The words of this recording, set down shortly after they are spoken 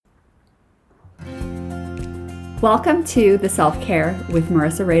Welcome to the Self-Care with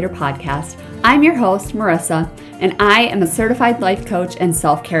Marissa Rader podcast. I'm your host, Marissa, and I am a certified life coach and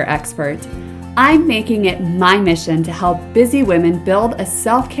self-care expert. I'm making it my mission to help busy women build a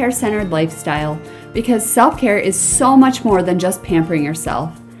self-care centered lifestyle because self-care is so much more than just pampering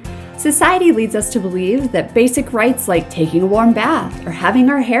yourself. Society leads us to believe that basic rights like taking a warm bath or having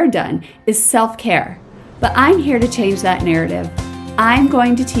our hair done is self-care, but I'm here to change that narrative. I'm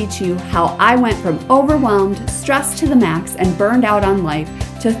going to teach you how I went from overwhelmed, stressed to the max, and burned out on life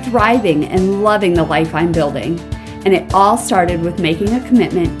to thriving and loving the life I'm building. And it all started with making a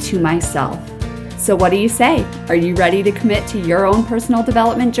commitment to myself. So what do you say? Are you ready to commit to your own personal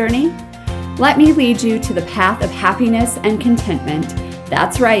development journey? Let me lead you to the path of happiness and contentment.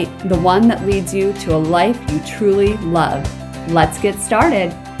 That's right, the one that leads you to a life you truly love. Let's get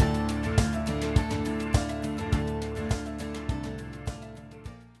started.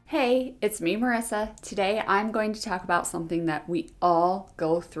 Hey, it's me, Marissa. Today I'm going to talk about something that we all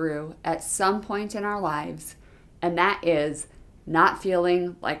go through at some point in our lives, and that is not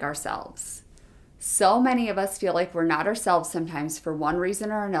feeling like ourselves. So many of us feel like we're not ourselves sometimes for one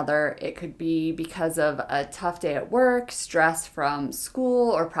reason or another. It could be because of a tough day at work, stress from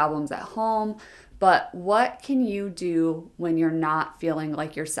school, or problems at home. But what can you do when you're not feeling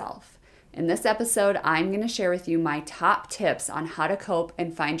like yourself? In this episode, I'm going to share with you my top tips on how to cope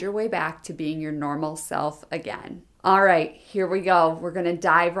and find your way back to being your normal self again. All right, here we go. We're going to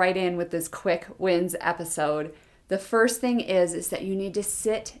dive right in with this quick wins episode. The first thing is that you need to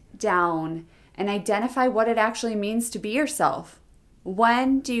sit down and identify what it actually means to be yourself.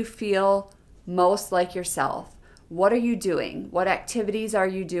 When do you feel most like yourself? What are you doing? What activities are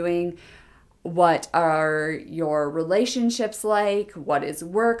you doing? What are your relationships like? What is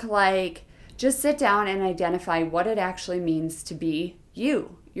work like? Just sit down and identify what it actually means to be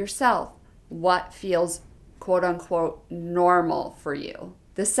you, yourself. What feels quote unquote normal for you.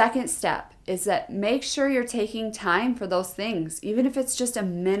 The second step is that make sure you're taking time for those things, even if it's just a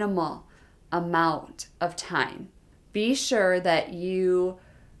minimal amount of time. Be sure that you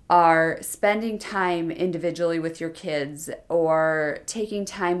are spending time individually with your kids or taking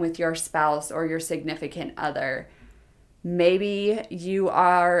time with your spouse or your significant other. Maybe you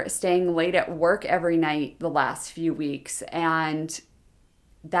are staying late at work every night the last few weeks and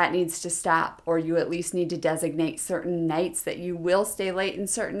that needs to stop, or you at least need to designate certain nights that you will stay late and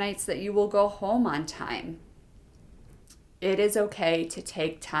certain nights that you will go home on time. It is okay to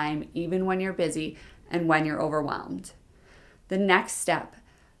take time even when you're busy and when you're overwhelmed. The next step,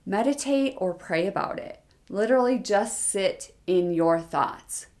 meditate or pray about it. Literally just sit in your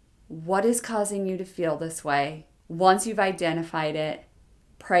thoughts. What is causing you to feel this way? Once you've identified it,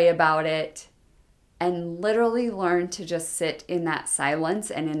 pray about it, and literally learn to just sit in that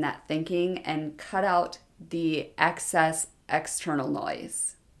silence and in that thinking and cut out the excess external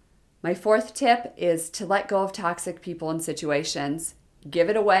noise. My fourth tip is to let go of toxic people and situations. Give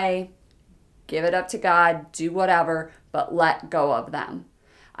it away, give it up to God, do whatever, but let go of them.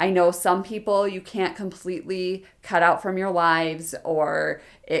 I know some people you can't completely cut out from your lives, or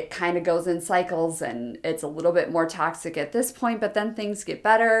it kind of goes in cycles and it's a little bit more toxic at this point, but then things get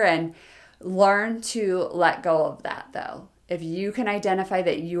better, and learn to let go of that though. If you can identify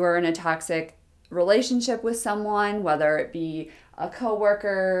that you are in a toxic relationship with someone, whether it be a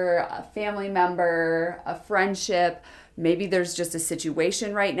coworker, a family member, a friendship, maybe there's just a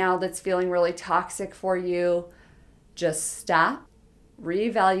situation right now that's feeling really toxic for you, just stop,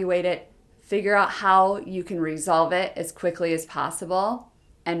 reevaluate it, figure out how you can resolve it as quickly as possible,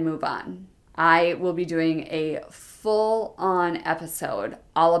 and move on. I will be doing a full-on episode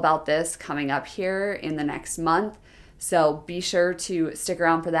all about this coming up here in the next month. So be sure to stick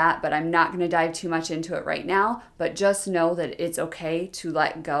around for that, but I'm not going to dive too much into it right now, but just know that it's okay to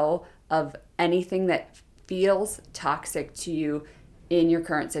let go of anything that feels toxic to you in your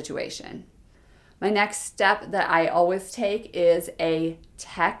current situation. My next step that I always take is a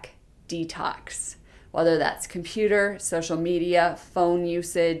tech detox, whether that's computer, social media, phone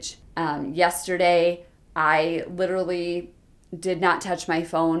usage. Yesterday, I literally did not touch my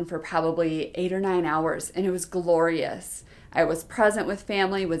phone for probably 8 or 9 hours, and it was glorious. I was present with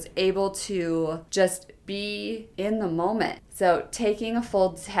family, was able to just be in the moment. So taking a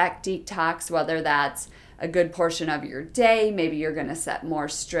full tech detox, whether that's a good portion of your day, maybe you're going to set more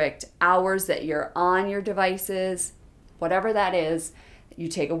strict hours that you're on your devices, whatever that is, you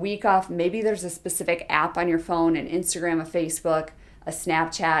take a week off. Maybe there's a specific app on your phone, an Instagram, a Facebook, a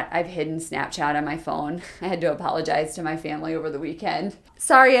Snapchat. I've hidden Snapchat on my phone. I had to apologize to my family over the weekend.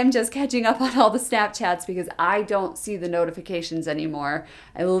 Sorry, I'm just catching up on all the Snapchats because I don't see the notifications anymore.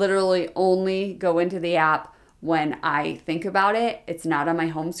 I literally only go into the app when I think about it, it's not on my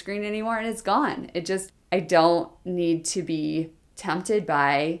home screen anymore and it's gone. I don't need to be tempted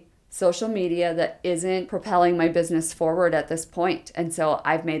by social media that isn't propelling my business forward at this point. And so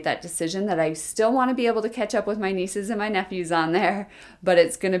I've made that decision that I still want to be able to catch up with my nieces and my nephews on there, but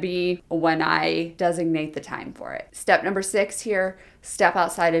it's going to be when I designate the time for it. Step number 6 here, step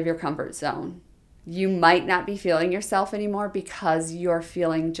outside of your comfort zone. You might not be feeling yourself anymore because you're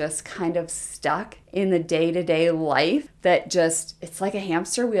feeling just kind of stuck in the day-to-day life that it's like a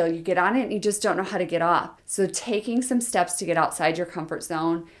hamster wheel. You get on it and you just don't know how to get off. So taking some steps to get outside your comfort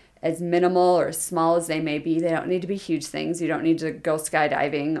zone, as minimal or as small as they may be, they don't need to be huge things. You don't need to go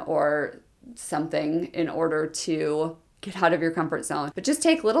skydiving or something in order to get out of your comfort zone. But just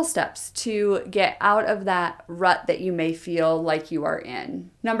take little steps to get out of that rut that you may feel like you are in.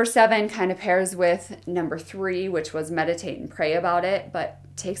 Number 7 kind of pairs with number 3, which was meditate and pray about it, but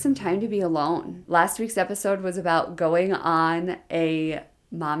take some time to be alone. Last week's episode was about going on a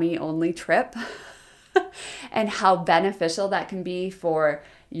mommy-only trip and how beneficial that can be for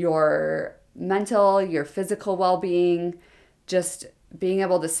your mental, your physical well-being, just being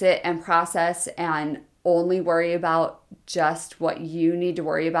able to sit and process and only worry about just what you need to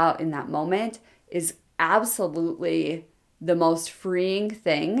worry about in that moment is absolutely the most freeing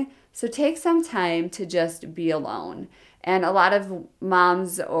thing. So take some time to just be alone. And a lot of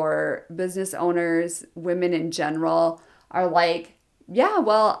moms or business owners, women in general, are like, yeah,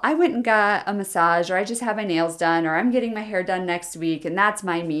 well, I went and got a massage, or I just had my nails done, or I'm getting my hair done next week, and that's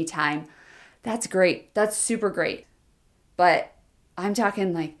my me time. That's great. That's super great. But I'm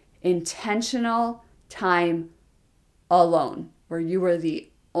talking like intentional time alone, where you are the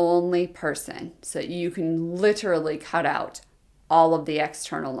only person, so you can literally cut out all of the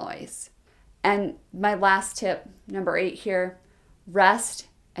external noise. And my last tip, number 8 here, rest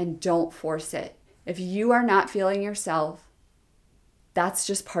and don't force it. If you are not feeling yourself, that's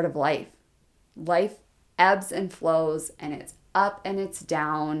just part of life. Life ebbs and flows, and it's up and it's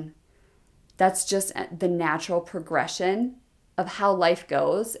down. That's just the natural progression of how life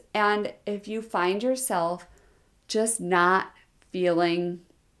goes. And if you find yourself just not feeling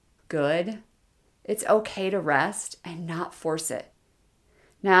good, it's okay to rest and not force it.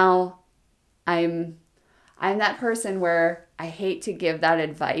 Now, I'm that person where I hate to give that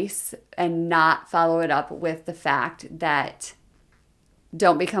advice and not follow it up with the fact that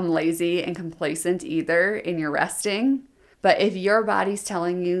don't become lazy and complacent either in your resting. But if your body's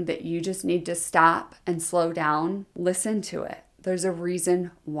telling you that you just need to stop and slow down, listen to it. There's a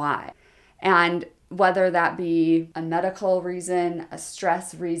reason why. And whether that be a medical reason, a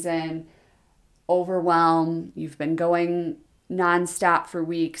stress reason, overwhelm, you've been going nonstop for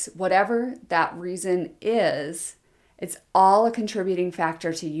weeks, whatever that reason is, it's all a contributing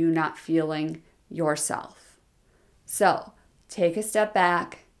factor to you not feeling yourself. So take a step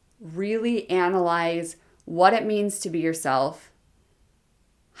back, really analyze what it means to be yourself,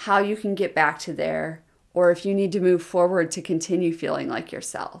 how you can get back to there, or if you need to move forward to continue feeling like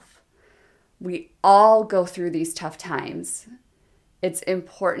yourself. We all go through these tough times. It's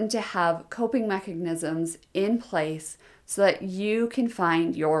important to have coping mechanisms in place so that you can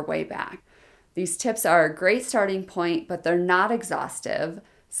find your way back. These tips are a great starting point, but they're not exhaustive.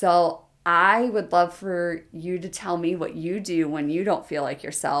 So I would love for you to tell me what you do when you don't feel like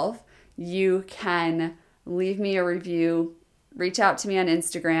yourself. You can leave me a review, reach out to me on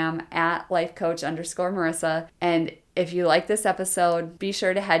Instagram at lifecoach_Marissa. And if you like this episode, be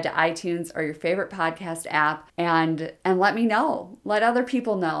sure to head to iTunes or your favorite podcast app and let me know. Let other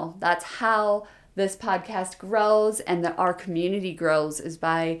people know. That's how this podcast grows and our community grows, is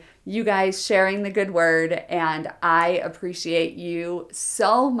by you guys sharing the good word. And I appreciate you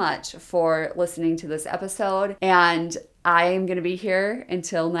so much for listening to this episode. And I am going to be here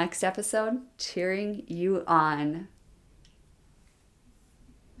until next episode, cheering you on.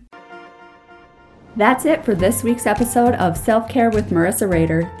 That's it for this week's episode of Self-Care with Marissa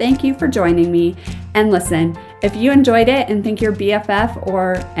Rader. Thank you for joining me. And listen, if you enjoyed it and think your BFF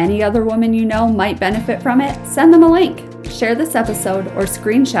or any other woman you know might benefit from it, send them a link. Share this episode or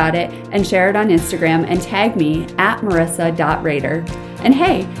screenshot it and share it on Instagram and tag me at marissa.rader. And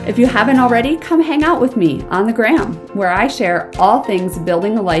hey, if you haven't already, come hang out with me on the gram, where I share all things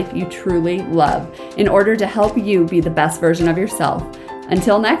building a life you truly love in order to help you be the best version of yourself.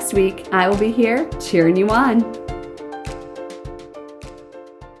 Until next week, I will be here cheering you on.